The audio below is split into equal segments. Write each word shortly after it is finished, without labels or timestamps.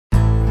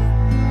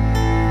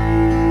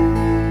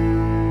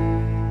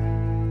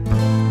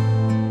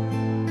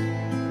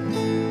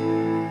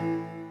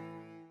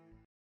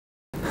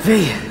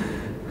V,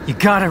 you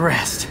gotta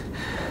rest.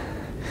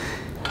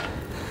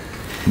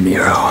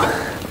 Nero,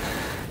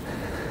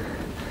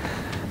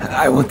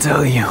 I will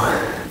tell you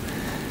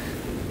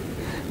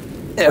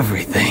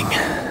everything.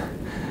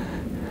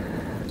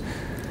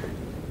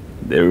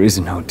 There is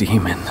no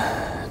demon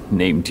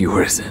named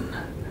Urizen.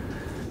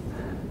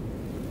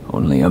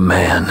 Only a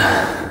man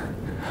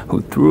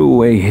who threw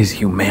away his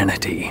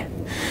humanity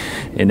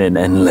in an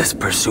endless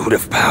pursuit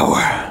of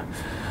power.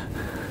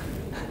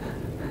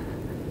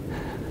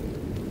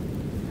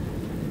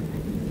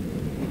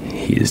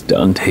 He is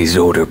Dante's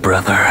older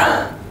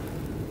brother.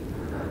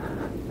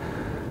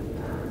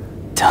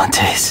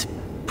 Dante's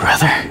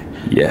brother?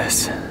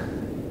 Yes.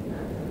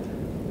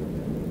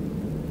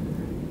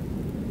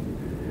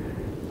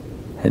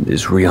 And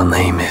his real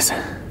name is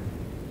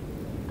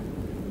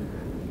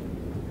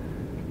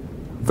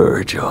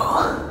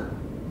Virgil.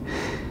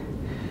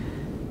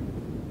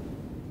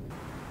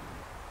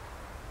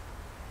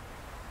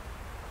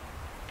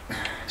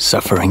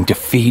 Suffering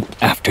defeat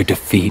after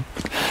defeat,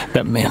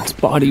 that man's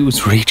body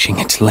was reaching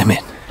its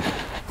limit,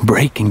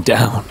 breaking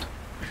down.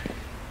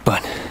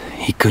 But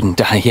he couldn't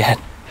die yet.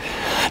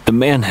 The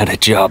man had a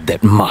job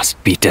that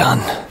must be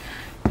done.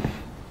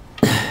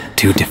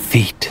 To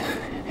defeat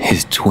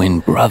his twin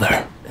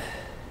brother.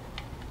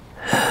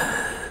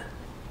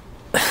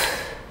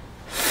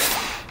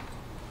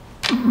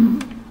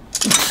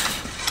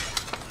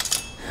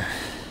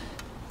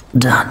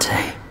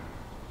 Dante.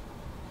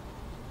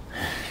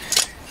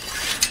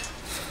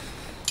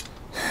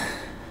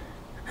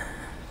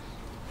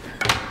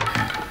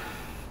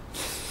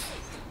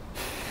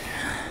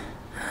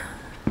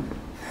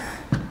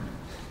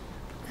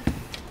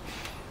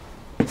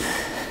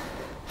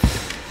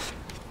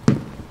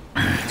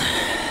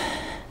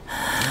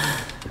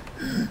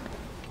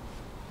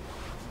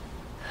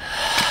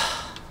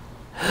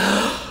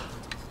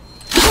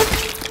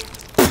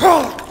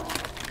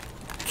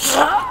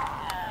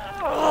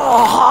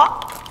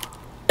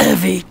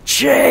 Heavy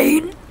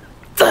chain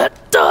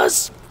that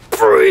does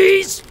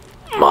freeze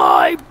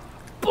my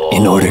bones.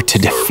 In order to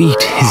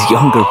defeat his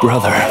younger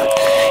brother,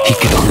 he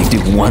could only do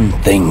one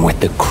thing with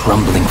the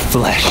crumbling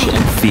flesh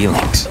and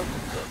feelings.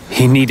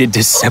 He needed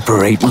to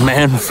separate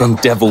man from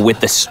devil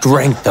with the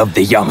strength of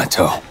the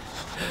Yamato.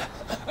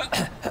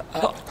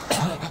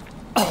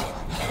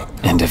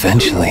 And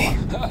eventually,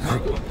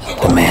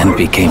 the man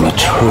became a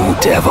true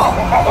devil.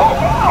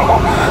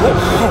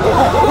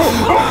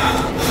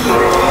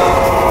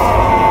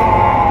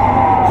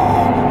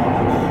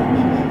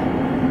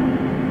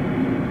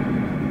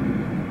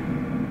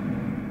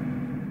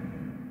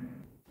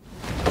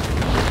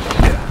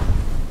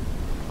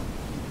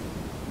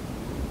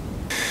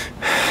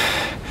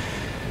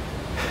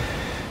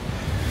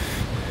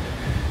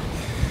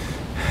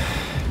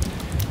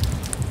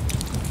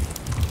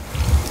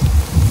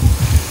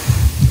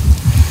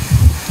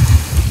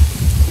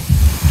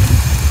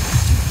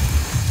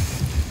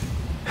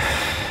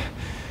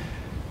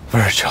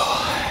 Virgil.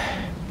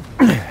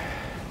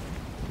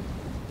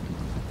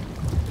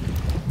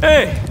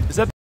 Hey, is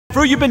that the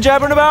fruit you've been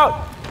jabbering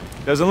about?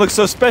 Doesn't look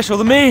so special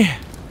to me.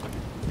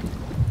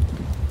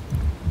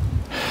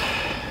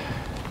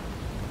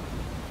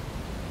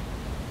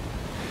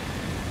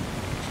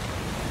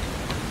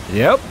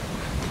 Yep.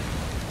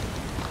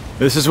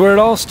 This is where it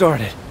all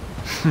started.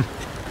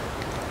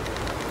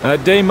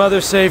 That day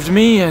Mother saved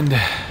me and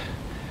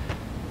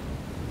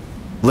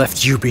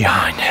left you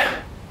behind.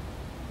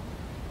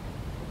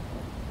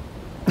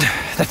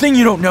 The thing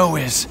you don't know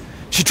is,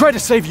 she tried to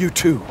save you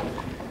too.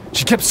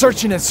 She kept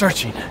searching and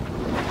searching.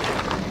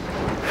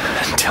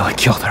 Until I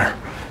killed her.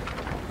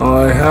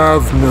 I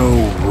have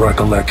no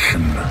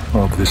recollection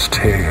of this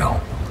tale.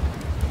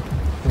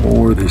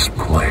 Or this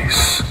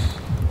place.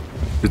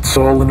 It's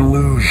all an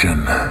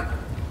illusion.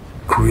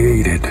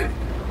 Created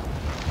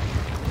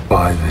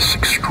by this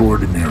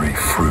extraordinary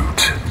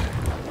fruit.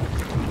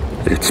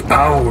 Its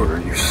power,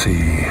 you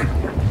see,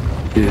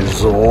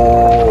 is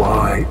all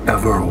I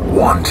ever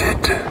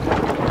wanted.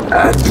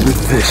 And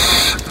with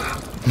this,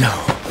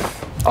 No.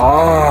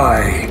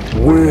 I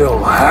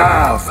will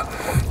have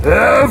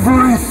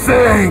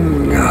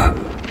everything!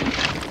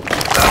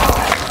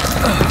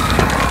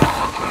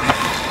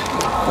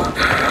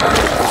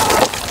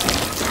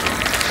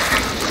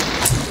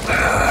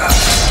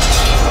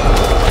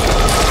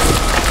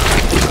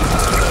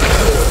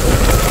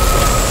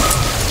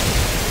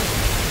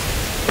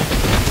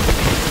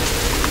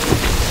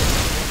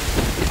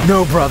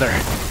 No, brother.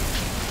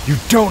 You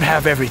don't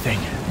have everything.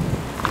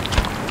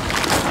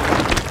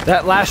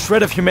 That last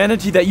shred of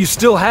humanity that you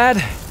still had,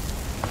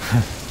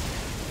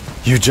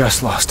 you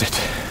just lost it.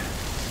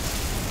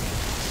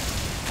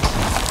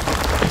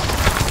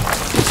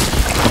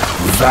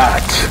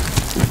 That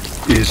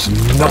is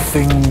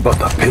nothing but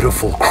the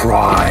pitiful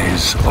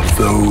cries of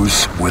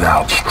those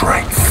without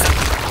strength.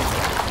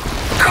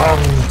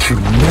 Come to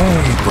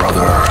me,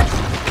 brother.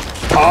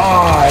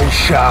 I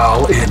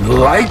shall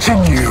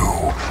enlighten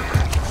you.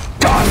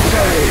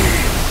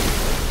 Dante!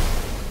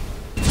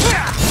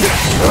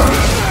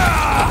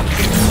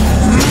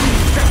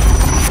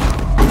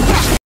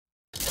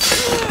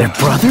 They're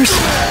brothers?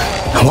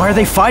 Why are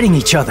they fighting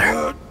each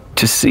other?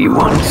 To see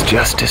one's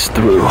justice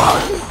through,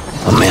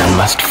 a man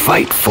must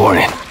fight for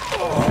it,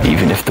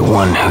 even if the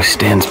one who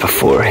stands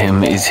before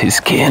him is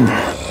his kin.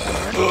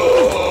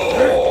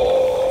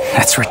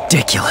 That's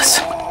ridiculous.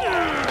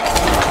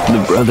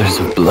 The brothers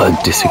of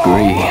blood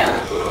disagree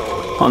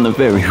on the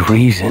very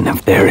reason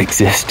of their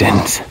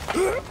existence.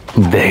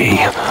 They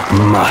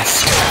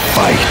must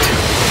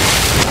fight.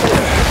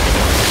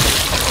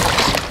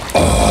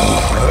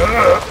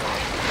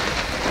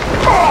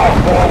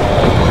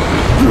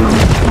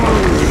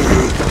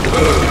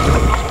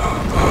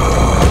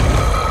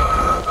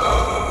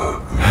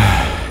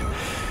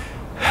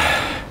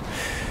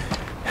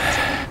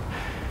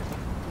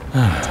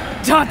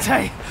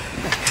 Dante!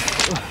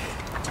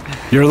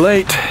 You're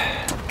late.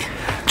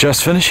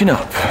 Just finishing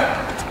up.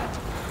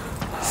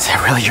 Is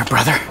that really your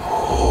brother?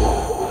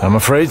 I'm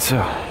afraid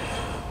so.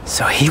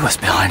 So he was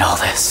behind all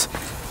this.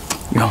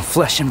 Your own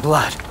flesh and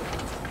blood.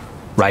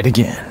 Right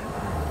again.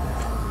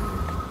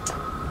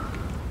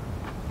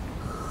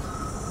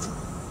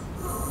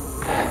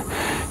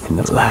 In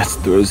the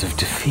last throes of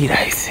defeat,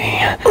 I see.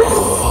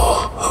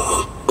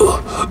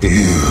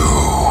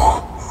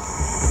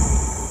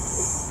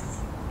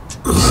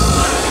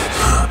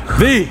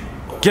 V,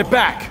 get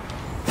back.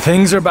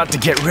 Things are about to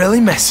get really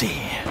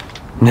messy.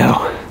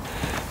 No,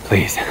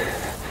 please,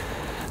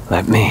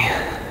 let me.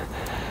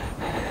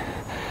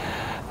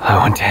 I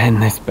want to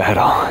end this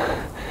battle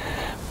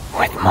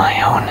with my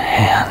own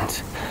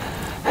hands.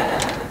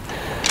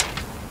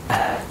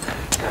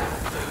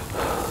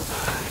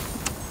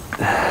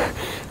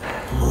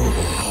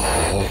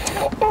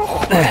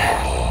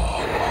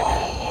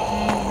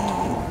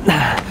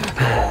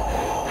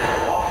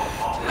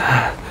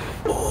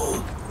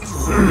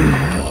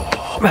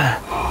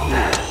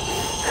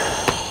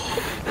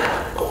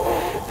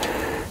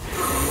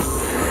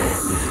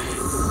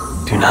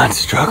 Do not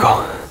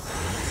struggle,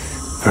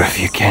 for if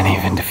you can't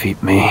even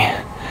defeat me,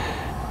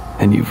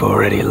 then you've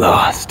already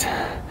lost.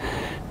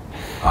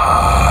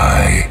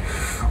 I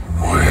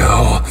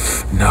will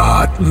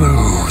not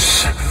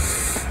lose.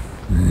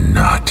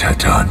 Not to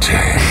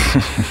Dante.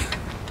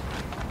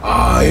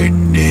 I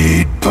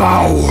need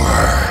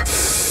power.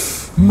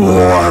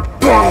 More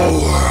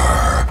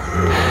power.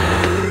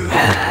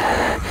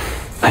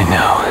 I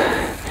know.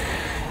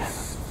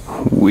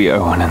 We are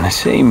one and the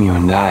same, you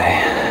and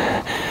I.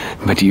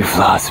 But you've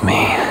lost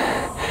me,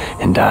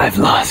 and I've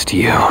lost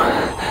you.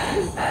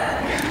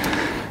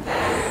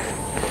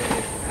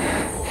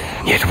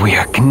 Yet we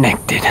are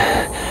connected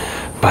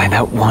by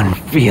that one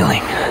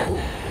feeling.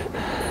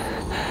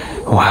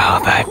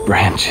 While thy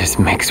branches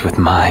mix with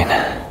mine,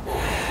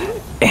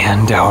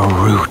 and our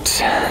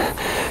roots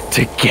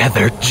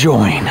together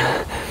join.